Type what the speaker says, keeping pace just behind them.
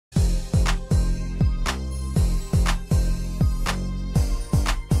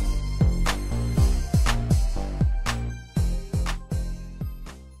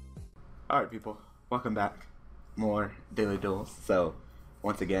Alright people, welcome back. More Daily Duels. So,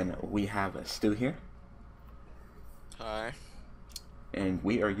 once again, we have a Stu here. Hi. And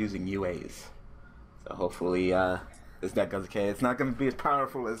we are using UAs. So hopefully, this deck goes okay. It's not going to be as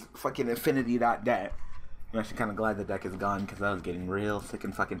powerful as fucking Infinity.deck. I'm actually kind of glad the deck is gone, because I was getting real sick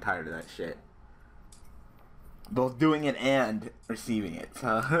and fucking tired of that shit. Both doing it and receiving it,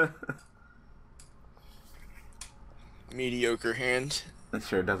 so... Mediocre hand. It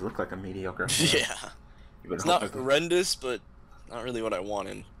sure does look like a mediocre hand. Yeah. It's not horrendous, but not really what I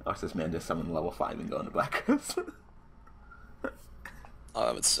wanted. Watch this man just summon level 5 and go into Black Rose. Oh,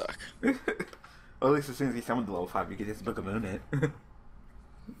 that would suck. Well, at least as soon as he summoned the level 5, you could just book a moon it.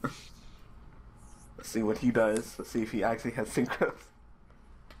 Let's see what he does. Let's see if he actually has synchros.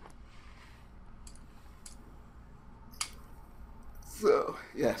 So,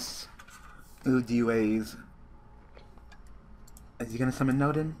 yes. New DUAs. Is he gonna summon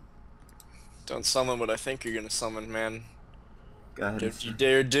Nodin? Don't summon what I think you're gonna summon, man. Go ahead. If you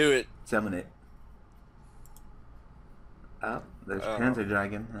dare do it. Summon it. Oh, there's Panzer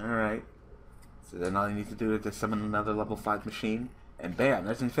Dragon. Alright. So then all you need to do is just summon another level 5 machine, and bam,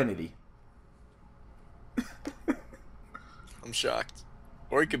 there's Infinity. I'm shocked.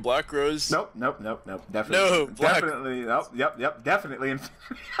 Or you could Black Rose. Nope. Definitely. No, Black Definitely. Nope. Yep. Definitely.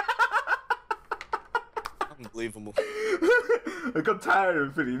 Unbelievable. Look, I'm tired of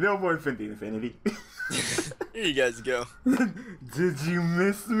Infinity. No more Infinity. Here you guys go. Did you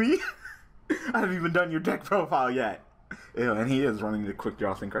miss me? I haven't even done your deck profile yet. Ew, and he is running the quick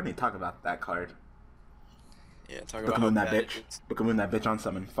draw synchro. I need to talk about that card. Yeah, talk Book about a moon how that bad bitch. it is. Book a moon that bitch on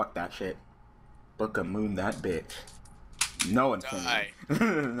summon. Fuck that shit. Book a moon that bitch. No Infinity.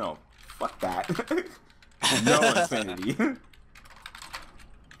 No. Fuck that. No Infinity.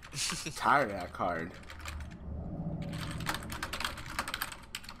 Tired of that card.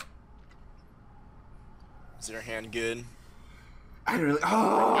 Is your hand good? I really.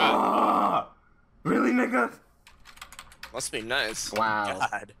 Oh! Really, nigga? Must be nice. Wow.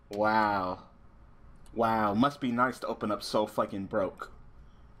 God. Wow. Must be nice to open up so fucking broke.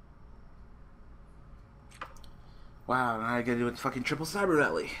 Wow, now I gotta do a fucking triple cyber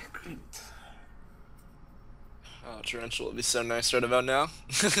rally. Great. Oh, Torrential would be so nice right about now.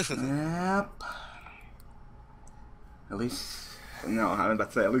 Yep. At least. No, I was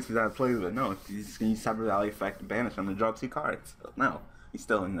about to say, at least he's out of play, but no, he's just gonna use Cyber Rally effect to banish on the draw 2 cards. So, no, he's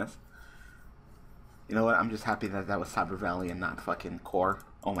still in this. You know what? I'm just happy that that was Cyber Rally and not fucking Core.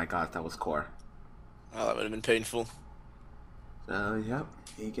 Oh my god, that was Core. Oh, that would have been painful. So, yep,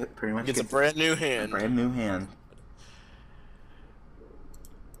 he pretty much Gets a brand new hand. A brand new hand.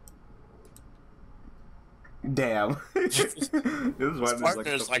 Damn. This is why this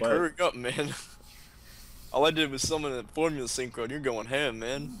Partner's like, hurry up, man. All I did was summon a Formula Synchro, and you're going ham,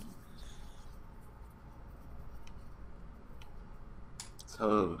 man.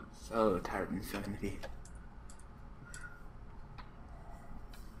 So tired of Infinity.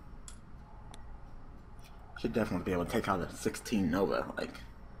 Should definitely be able to take out a 16 Nova, like,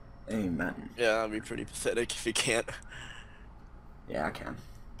 amen. Yeah, that'd be pretty pathetic if you can't. Yeah, I can.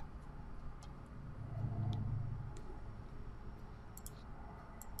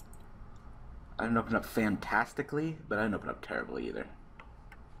 I didn't open up fantastically, but I didn't open up terribly either.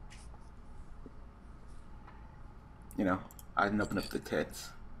 You know, I didn't open up the tits.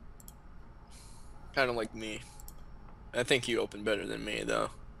 Kind of like me. I think you opened better than me,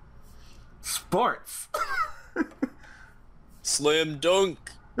 though. Sports! Slam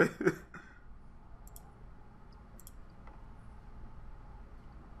dunk!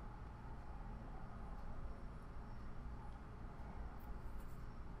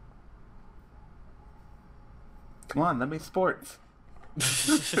 Come on, let me sports.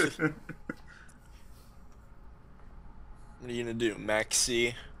 What are you gonna do,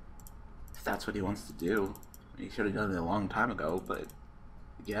 Maxi? If that's what he wants to do. He should have done it a long time ago, but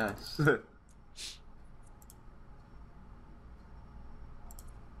yes.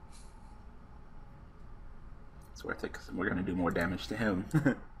 It's worth it because we're gonna do more damage to him.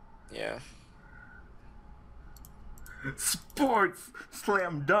 Yeah. Sports!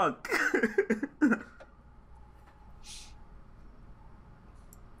 Slam dunk!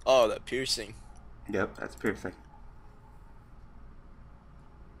 Oh, that piercing. Yep, that's piercing.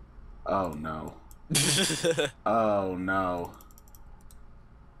 Oh no. Oh no.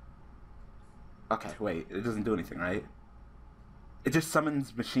 Okay, wait, it doesn't do anything, right? It just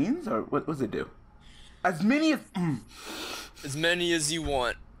summons machines, or what does it do? As many as... As many as you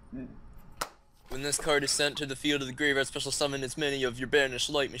want. When this card is sent to the field of the graveyard, special summon as many of your banished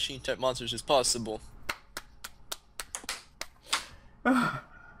light machine type monsters as possible.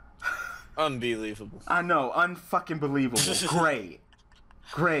 Unbelievable. I know, unfucking believable. Great.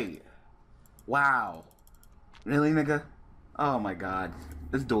 Great. Wow. Really, nigga? Oh my god.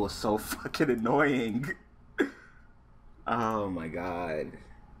 This duel is so fucking annoying. Oh my god.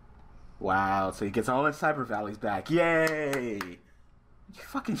 Wow, so he gets all his Cyber Valleys back. Yay! You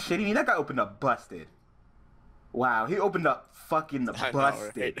fucking shitting me? That guy opened up busted. Wow, he opened up fucking busted.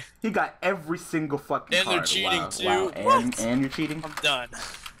 Know, right? He got every single fucking and card. they're cheating wow, too. Wow. And you're cheating? I'm done.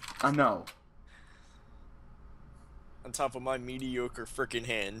 I know. On top of my mediocre freaking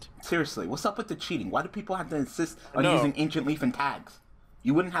hand. Seriously, what's up with the cheating? Why do people have to insist on No. using Ancient Leaf and tags?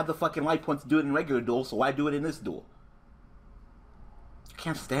 You wouldn't have the fucking life points to do it in regular duel, so why do it in this duel? I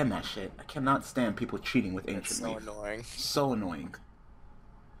can't stand that shit. I cannot stand people cheating with Ancient It's Leaf. so annoying. So annoying.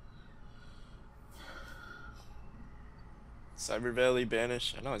 Cyber Valley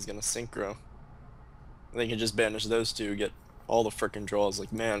banish. I know he's gonna synchro. They can just banish those two, get all the frickin' draws.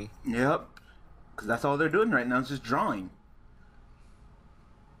 Like, man. Yep. Because that's all they're doing right now is just drawing.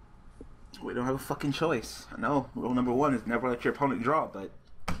 We don't have a fucking choice. I know. Rule number 1 is never let your opponent draw, but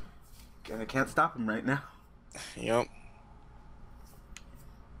I can't stop him right now. Yep.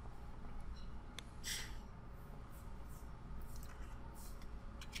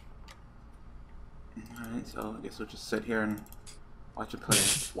 Alright, so I guess we'll just sit here and watch it play.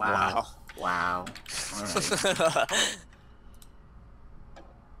 Wow. Wow. Alright.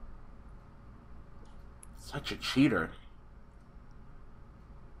 Such a cheater.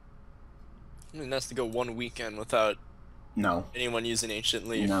 I mean, that's to go one weekend without No. anyone using Ancient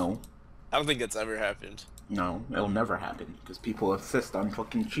Leaf. No. I don't think that's ever happened. No. It'll never happen. Because people insist on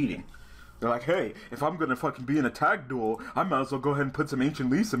fucking cheating. They're like, hey, if I'm gonna fucking be in a tag duel, I might as well go ahead and put some Ancient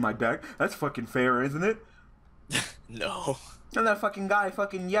Leafs in my deck. That's fucking fair, isn't it? No. And that fucking guy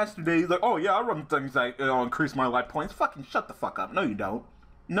fucking yesterday, he's like, oh yeah, I run things that increase my life points. Fucking shut the fuck up. No, you don't.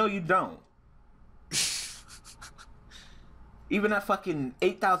 No, you don't. Even at fucking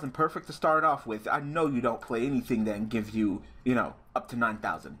 8,000 perfect to start off with, I know you don't play anything that gives you, up to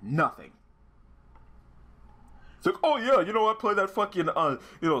 9,000. Nothing. It's like, oh yeah, you know what? Play that fucking,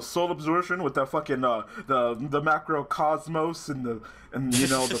 Soul Absorption with that fucking, the macro Cosmos and the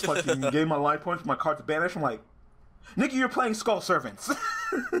fucking gain my life points, my cards banish. I'm like, nigga, you're playing Skull Servants.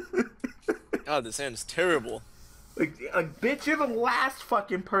 God, this hand is terrible. Like, bitch, you're the last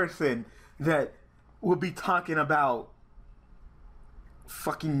fucking person that will be talking about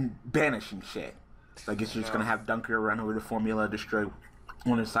fucking banishing shit. So I guess you're just gonna have Dunker run over the formula, destroy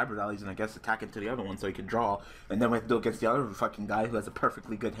one of the Cyber Valleys, and I guess attack into the other one so he can draw. And then we have to do it against the other fucking guy who has a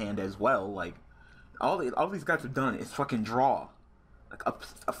perfectly good hand as well. Like, all these guys have done is fucking draw. Like,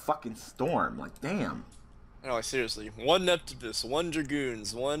 a fucking storm. Like, damn. No, like, seriously. One Neptibus, one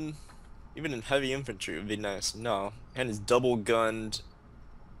Dragoons, one... Even in heavy infantry would be nice. No. And is double-gunned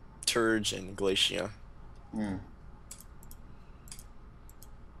Turge and Glacia. Hmm.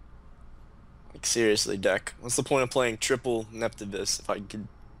 Like, seriously, deck. What's the point of playing triple Neptibus if I could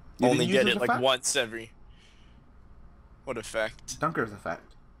only get it, like, once every... What effect? Dunker's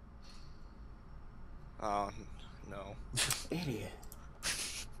effect. Oh, no. Idiot.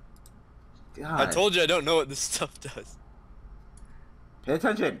 God. I told you I don't know what this stuff does. Pay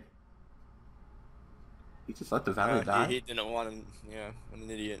attention. He just let the Valley die? He didn't want him. Yeah, what an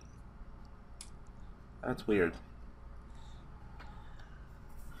idiot. That's weird.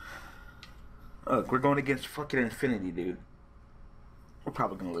 Look, we're going against fucking Infinity, dude. We're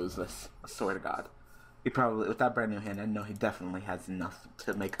probably gonna lose this. I swear to God. He probably, with that brand new hand, I know he definitely has enough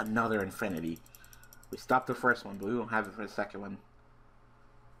to make another Infinity. We stopped the first one, but we won't have it for the second one.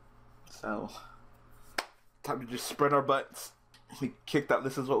 So, time to just spread our butts. We kicked out.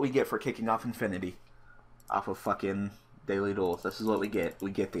 This is what we get for kicking off Infinity. Off of fucking Daily Duels. This is what we get.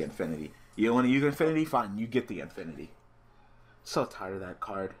 We get the Infinity. You don't want to use Infinity? Fine, you get the Infinity. So tired of that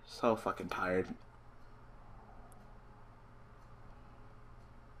card. So fucking tired.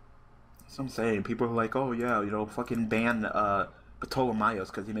 That's what I'm saying. People are like, oh yeah, fucking ban Ptolemaeus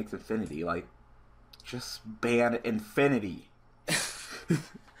because he makes Infinity. Like, just ban Infinity.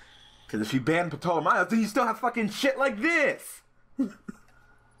 Because if you ban Ptolemaeus, then you still have fucking shit like this!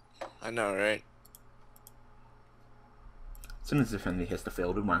 I know, right? As soon as Infinity hits the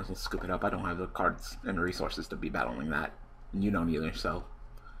field, we might as well scoop it up. I don't have the cards and resources to be battling that. And you don't either, so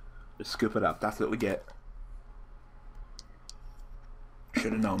just scoop it up. That's what we get.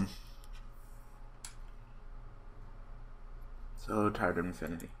 Should have known. So tired of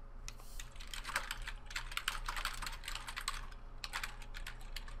Infinity.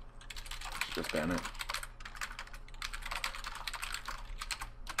 Just ban it.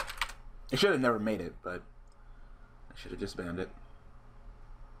 I should have never made it, but I should have just banned it.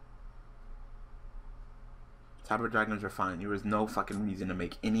 Cyber Dragons are fine. There was no fucking reason to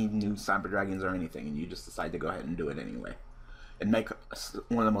make any new Cyber Dragons or anything, and you just decide to go ahead and do it anyway. And make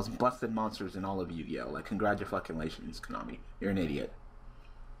one of the most busted monsters in all of Yu-Gi-Oh! Like, congratulations, Konami. You're an idiot.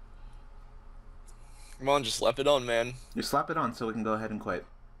 Come on, just slap it on, man. You slap it on so we can go ahead and quit.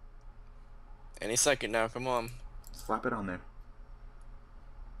 Any second now, come on. Slap it on there.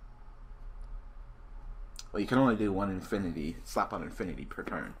 Well, you can only do one infinity, slap on infinity per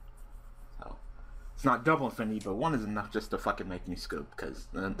turn. So, it's not double infinity, but one is enough just to fucking make me scoop, because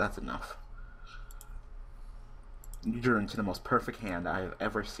that's enough. You drew into the most perfect hand I have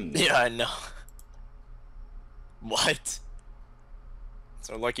ever seen. Yeah, I know. What? It's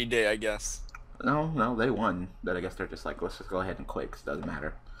our lucky day, I guess. No, they won. But I guess they're just like, let's just go ahead and quit, because it doesn't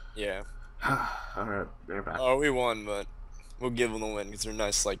matter. Yeah. Alright, they're back. Oh, we won, but we'll give them the win, because they're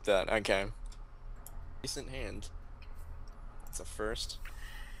nice like that. Okay. Decent hand. It's a first.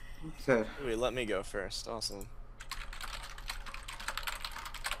 Okay. Wait, let me go first. Awesome.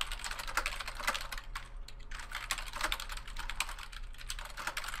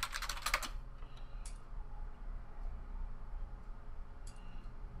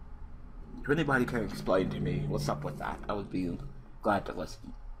 If anybody can explain to me what's up with that, I would be glad to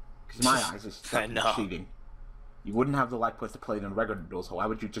listen. Because my eyes is cheating. You wouldn't have the life points to play it in regular duels, so why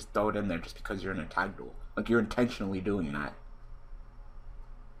would you just throw it in there just because you're in a tag duel? Like, you're intentionally doing that.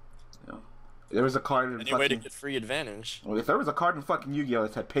 You know? There was a card in Any way to get free advantage. Well, if there was a card in fucking Yu-Gi-Oh!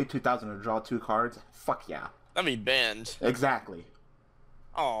 That said pay 2,000 to draw 2 cards, fuck yeah. That'd be banned. Exactly.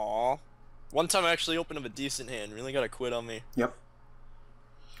 Aww. One time I actually opened up a decent hand. Really gotta quit on me. Yep.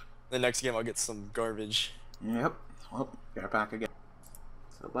 The next game I'll get some garbage. Yep. Well, you're back again.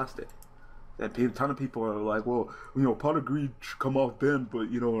 So busted. A ton of people are like, well, you know, Pot of Greed should come off then, but,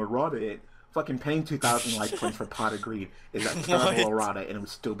 you know, errata it. Fucking paying 2,000 life points for Pot of Greed is a terrible errata, and it would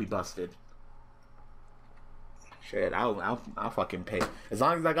still be busted. Shit, I'll fucking pay. As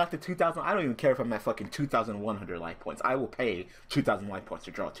long as I got the 2,000, I don't even care if I'm at fucking 2,100 life points. I will pay 2,000 life points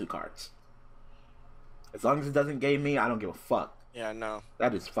to draw 2 cards. As long as it doesn't game me, I don't give a fuck. Yeah, no.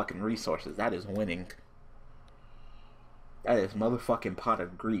 That is fucking resources. That is winning. That is motherfucking Pot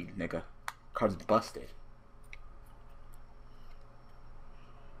of Greed, nigga. Card's busted.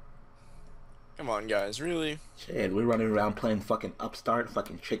 Come on, guys, really? Shit, we're running around playing fucking Upstart,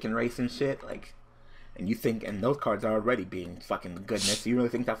 fucking Chicken Race and shit, like, and you think, and those cards are already being fucking goodness. You really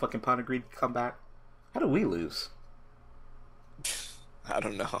think that fucking Pot of Greed can come back? How do we lose? I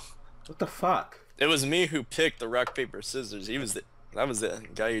don't know. What the fuck? It was me who picked the rock, paper, scissors. That was the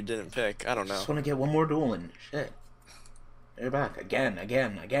guy you didn't pick. I don't know. I just want to get one more duel in. Shit. They're back. Again.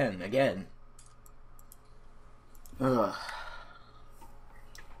 Ugh.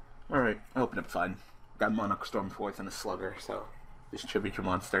 Alright, I opened up fun. Got Monarch Stormforth and a Slugger, so just tribute your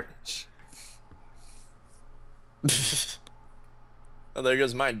monster. Oh, there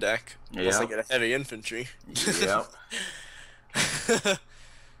goes my deck. Unless I Yep. get a heavy infantry. Yep.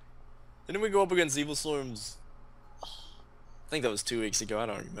 Didn't we go up against Evil Storms? I think that was 2 weeks ago. I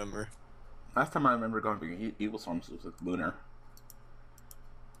don't remember. Last time I remember going to Evil Storms was with Lunar.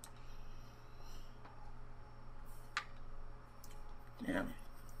 Damn.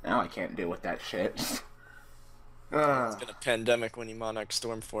 Now I can't deal with that shit. It's been a pandemic when you Monarch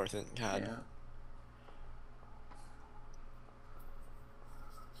Stormforth and God.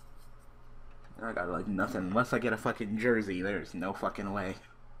 Yeah. I got like nothing. Unless I get a fucking jersey, there's no fucking way.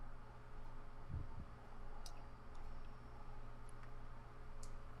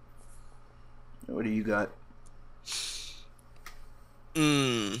 What do you got?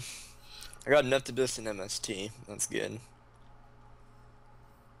 I got Neptibus and MST. That's good.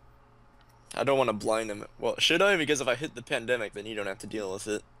 I don't want to blind him. Well, should I? Because if I hit the pandemic, then you don't have to deal with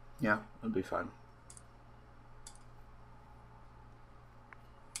it. Yeah, it'll be fine.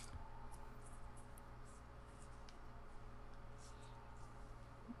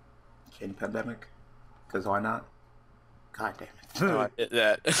 King Pandemic? Because why not? God damn it. Oh, I hit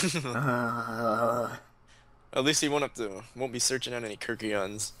that. At least he won't be searching out any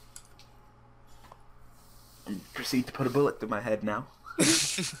Kirkions. Proceed to put a bullet through my head now.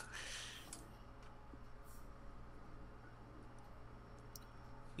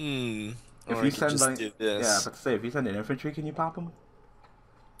 If you send like, yeah, but say if you send an infantry, can you pop them?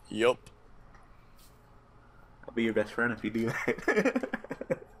 Yup. I'll be your best friend if you do that.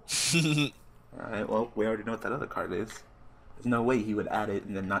 Alright, well, we already know what that other card is. There's no way he would add it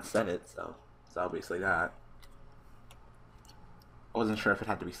and then not set it, so it's obviously that. I wasn't sure if it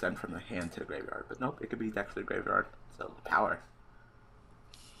had to be sent from the hand to the graveyard, but nope, it could be decked to the graveyard. So, the power.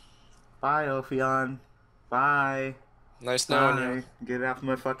 Bye, Ophion. Bye. Nice knowing you. Get it out from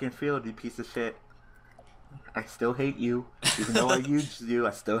my fucking field, you piece of shit. I still hate you. Even though I used you,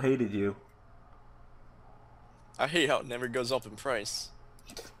 I still hated you. I hate how it never goes up in price.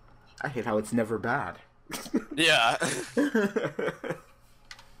 I hate how it's never bad. Yeah.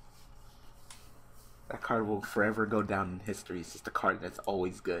 That card will forever go down in history. It's just a card that's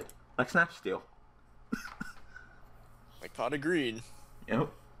always good. Like Snatch Steal. Like Pot of Greed. Yep.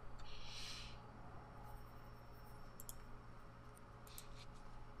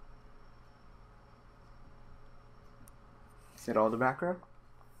 Is that all the back row?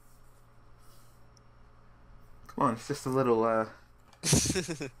 Come on, it's just a little,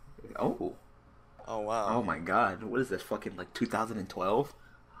 Oh. Oh, wow. Oh my god. What is this, fucking, like, 2012?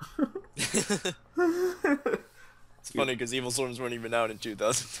 It's funny because Evil Storms weren't even out in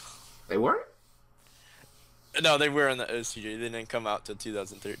 2012. They weren't? No, they were in the OCG. They didn't come out till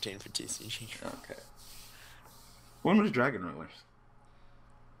 2013 for TCG. Okay. When was Dragon Rollers?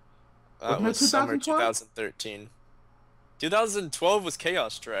 That was summer 2013. 2012 was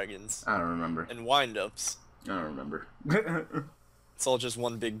Chaos Dragons. I don't remember. And Wind-Ups. I don't remember. It's all just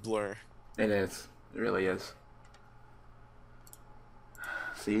one big blur. It is. It really is.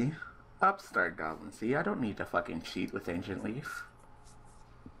 See? Upstart Goblin. See, I don't need to fucking cheat with Ancient Leaf.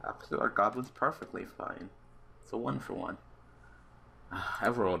 Upstart Goblin's perfectly fine. It's a 1-for-1.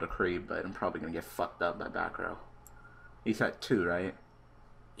 I've rolled a creep, but I'm probably gonna get fucked up by back row. He's at 2, right?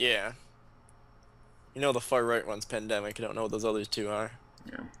 Yeah. You know the far right one's Pandemic. I don't know what those other two are.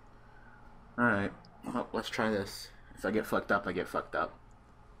 Yeah. Alright. Well, let's try this. If I get fucked up, I get fucked up.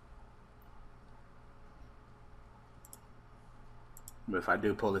 But if I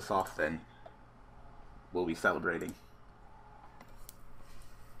do pull this off, then we'll be celebrating.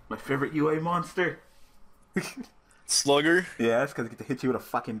 My favorite UA monster. Slugger? Yeah, that's because I get to hit you with a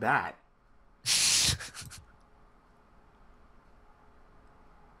fucking bat.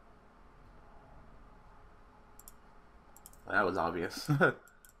 That was obvious.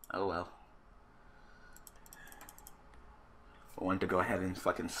 Oh well. I wanted to go ahead and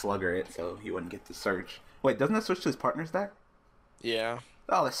fucking slugger it so he wouldn't get to search. Wait, doesn't that switch to his partner's deck? Yeah.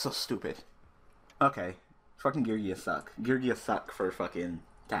 Oh, that's so stupid. Okay. Fucking Geargia suck. Geargia suck for fucking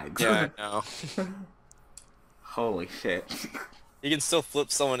tags. Yeah, I know. Holy shit. You can still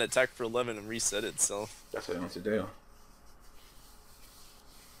flip someone, attack for 11, and reset it, so... That's what he wants to do.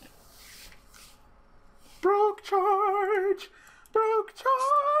 Broke charge! Broke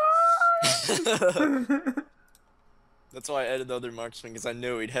charge! That's why I added the other marksman, because I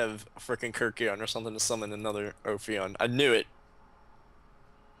knew he'd have a frickin' Kirkion or something to summon another Ophion. I knew it.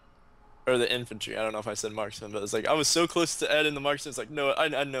 Or the infantry. I don't know if I said marksman, but it's like, I was so close to adding the marksman. It's like, no,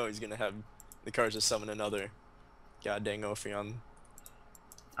 I know he's gonna have the cards to summon another god dang Ophion.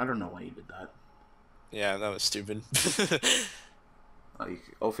 I don't know why you did that. Yeah, that was stupid. Like,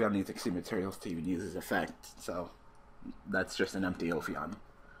 Ophion needs extreme materials to even use his effect, so that's just an empty Ophion.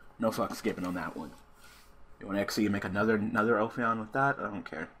 No fuck skipping on that one. You want to actually make another Ophion with that? I don't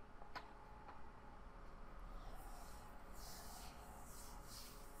care.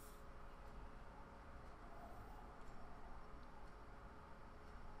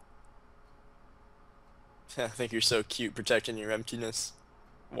 I think you're so cute protecting your emptiness.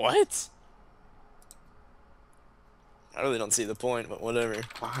 What? I really don't see the point, but whatever.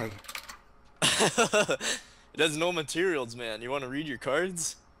 Why? It has no materials, man. You want to read your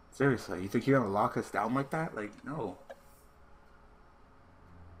cards? Seriously, you think you're gonna lock us down like that? Like, no.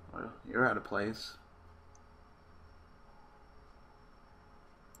 Well, you're out of place.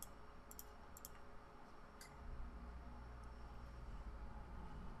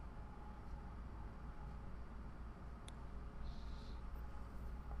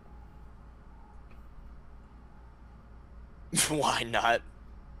 Why not?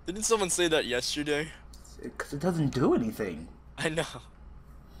 Didn't someone say that yesterday? Because it doesn't do anything. I know.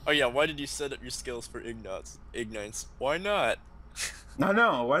 Oh yeah, why did you set up your skills for Ignites? Why not? No,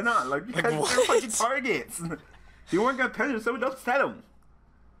 no, why not? Like, because they're fucking targets. If you weren't gonna punish them, someone don't set them.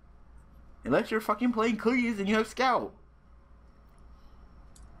 Unless you're fucking playing Cleese and you have Scout.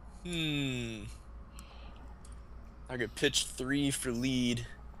 I could pitch 3 for lead.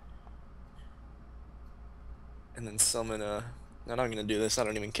 And then summon a... I'm not gonna do this, I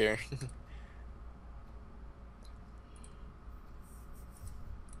don't even care.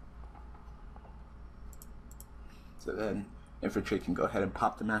 So then, infantry can go ahead and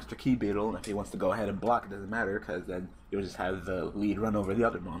pop the Master Key Beetle, and if he wants to go ahead and block, it doesn't matter, because then you'll just have the lead run over the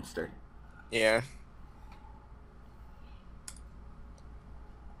other monster. Yeah.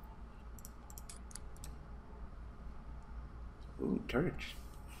 Ooh, Turge.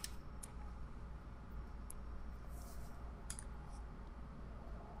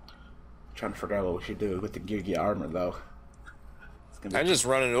 trying to figure out what we should do with the Gear armor, though. I just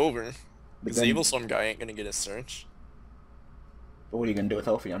run it over. Because the then, Evil Storm guy ain't gonna get a search. But what are you gonna do with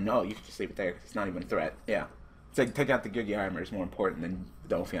Ophion? No, you can just leave it there. It's not even a threat. Yeah. It's like, take out the Gear armor is more important than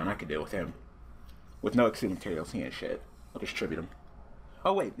the Ophion. I could deal with him. With no exceed materials, he ain't shit. I'll distribute him.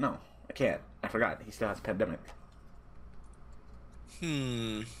 Oh, wait, no. I can't. I forgot. He still has Pandemic.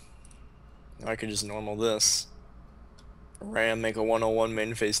 I could just normal this. Ram, make a 101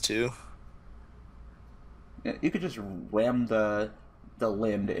 main phase 2. Yeah, you could just ram the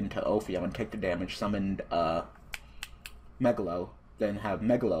Lind into Ophion and take the damage, summon Megalo, then have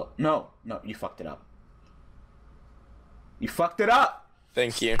Megalo. No, you fucked it up. You fucked it up!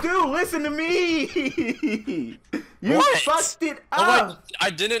 Thank you. Dude, listen to me! You What? fucked it up! Oh, I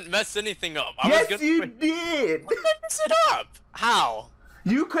didn't mess anything up. You did! What did I mess it up? How?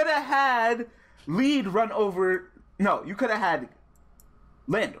 You could have had Lead run over... No, you could have had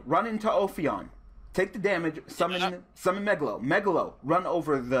Lind run into Ophion. Take the damage, summon Megalo. Megalo, run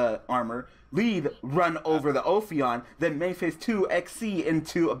over the armor. Lead, run over the Ophion. Then main phase 2, XC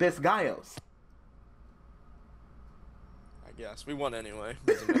into Abyss Gaios. I guess. We won anyway.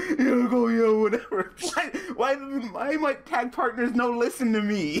 Whatever. Why my tag partners no listen to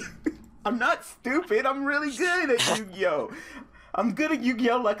me? I'm not stupid. I'm really good at Yu-Gi-Oh! I'm good at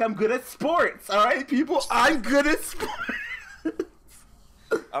Yu-Gi-Oh! Like I'm good at sports. Alright, people? I'm good at sports.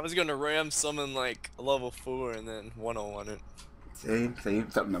 I was gonna ram summon like a level 4 and then 101 it.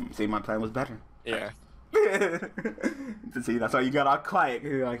 See, my plan was better. Yeah. See, that's why you got all quiet.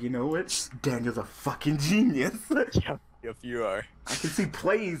 You're like, you know what? Daniel's a fucking genius. Yep, you are. I can see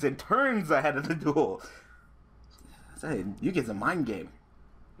plays and turns ahead of the duel. Say, you get a mind game.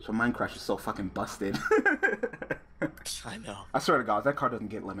 So Mind Crush is so fucking busted. I know. I swear to God, if that card doesn't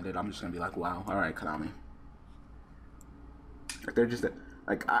get limited, I'm just gonna be like, wow, alright, Konami. Like, they're just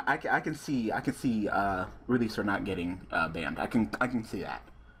like I can see release or not getting banned. I can see that.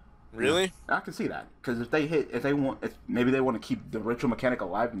 Really? I can see that, because maybe they want to keep the ritual mechanic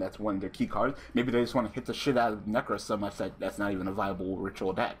alive, and that's one of their key cards. Maybe they just want to hit the shit out of Necro so much that that's not even a viable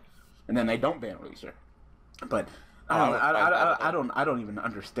ritual deck, and then they don't ban Releaser. But I don't even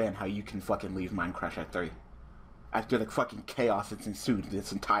understand how you can fucking leave Mind Crush at 3 after the fucking chaos that's ensued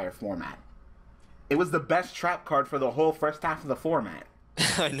this entire format. It was the best trap card for the whole first half of the format.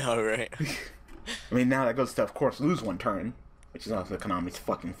 I know, right? I mean, now that goes to, of course, lose one turn, which is also Konami's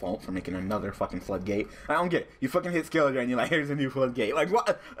fucking fault for making another fucking floodgate. I don't get it. You fucking hit Scalar and you're like, here's a new floodgate. Like,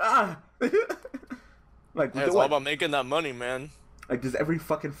 what? Like, yeah, it's all about making that money, man. Like, does every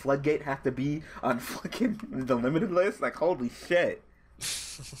fucking floodgate have to be on fucking the limited list? Like, holy shit.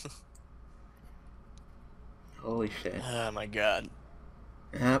 Holy shit. Oh my god.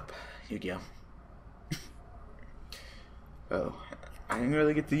 Yep. Yu-Gi-Oh! Oh, I didn't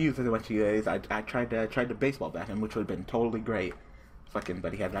really get to use as much UAs. I tried to baseball bat him, which would have been totally great. Fucking,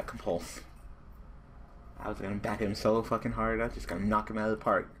 but he had that compulse. I was gonna bat him so fucking hard. I was just gonna knock him out of the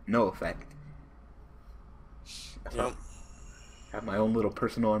park. No effect. Yep. Have my own little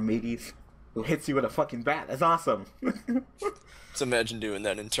personal Armades who hits you with a fucking bat. That's awesome. Just imagine doing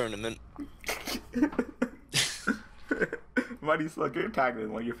that in tournament. Why do you suck your attack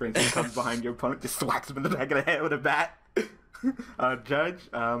and one of your friends who comes behind your opponent just swacks him in the back of the head with a bat? Judge,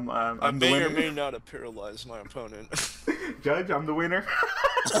 I'm I the may winner. or may not have paralyzed my opponent. Judge, I'm the winner.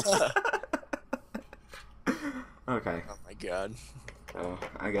 Okay. Oh my god. So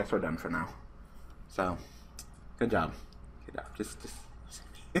I guess we're done for now. So, good job. Good job. Just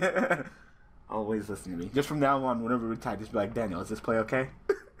always listen to me. Just from now on, whenever we tie, just be like, Daniel, is this play okay?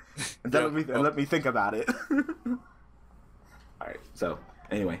 And then let me think about it. Alright, so,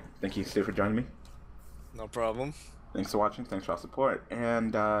 anyway, thank you, Stu, for joining me. No problem. Thanks for watching, thanks for all support,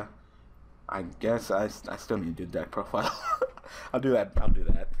 and, I guess I still need to do deck profile. I'll do that,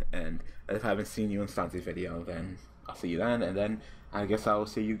 and if I haven't seen you in Stanzi's video, then I'll see you then, and then I guess I will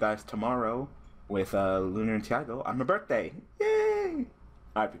see you guys tomorrow with, Lunar and Tiago on my birthday. Yay!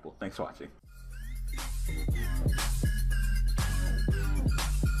 Alright, people, thanks for watching.